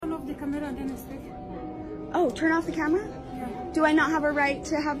camera and then I speak. Oh, turn off the camera? Yeah. Do I not have a right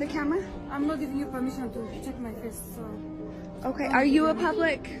to have the camera? I'm not giving you permission to check my face, so... Okay, are you a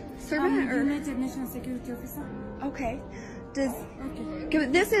public servant? I'm United Nations Security Officer. Okay. Does... Okay.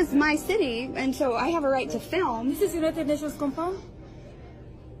 This is my city, and so I have a right to film. This is United Nations compound?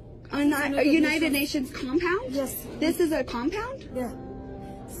 On a United Nations compound? Yes. This is a compound? Yeah.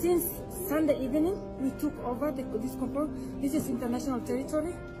 Since Sunday evening, we took over this compound. This is international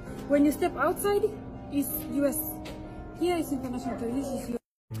territory. When you step outside, it's U.S. Here is international territory. This is U.S.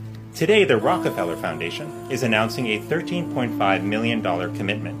 Today, the Rockefeller Foundation is announcing a $13.5 million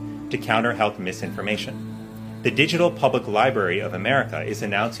commitment to counter health misinformation. The Digital Public Library of America is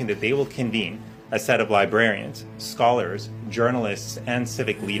announcing that they will convene a set of librarians, scholars, journalists, and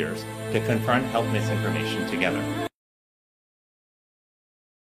civic leaders to confront health misinformation together.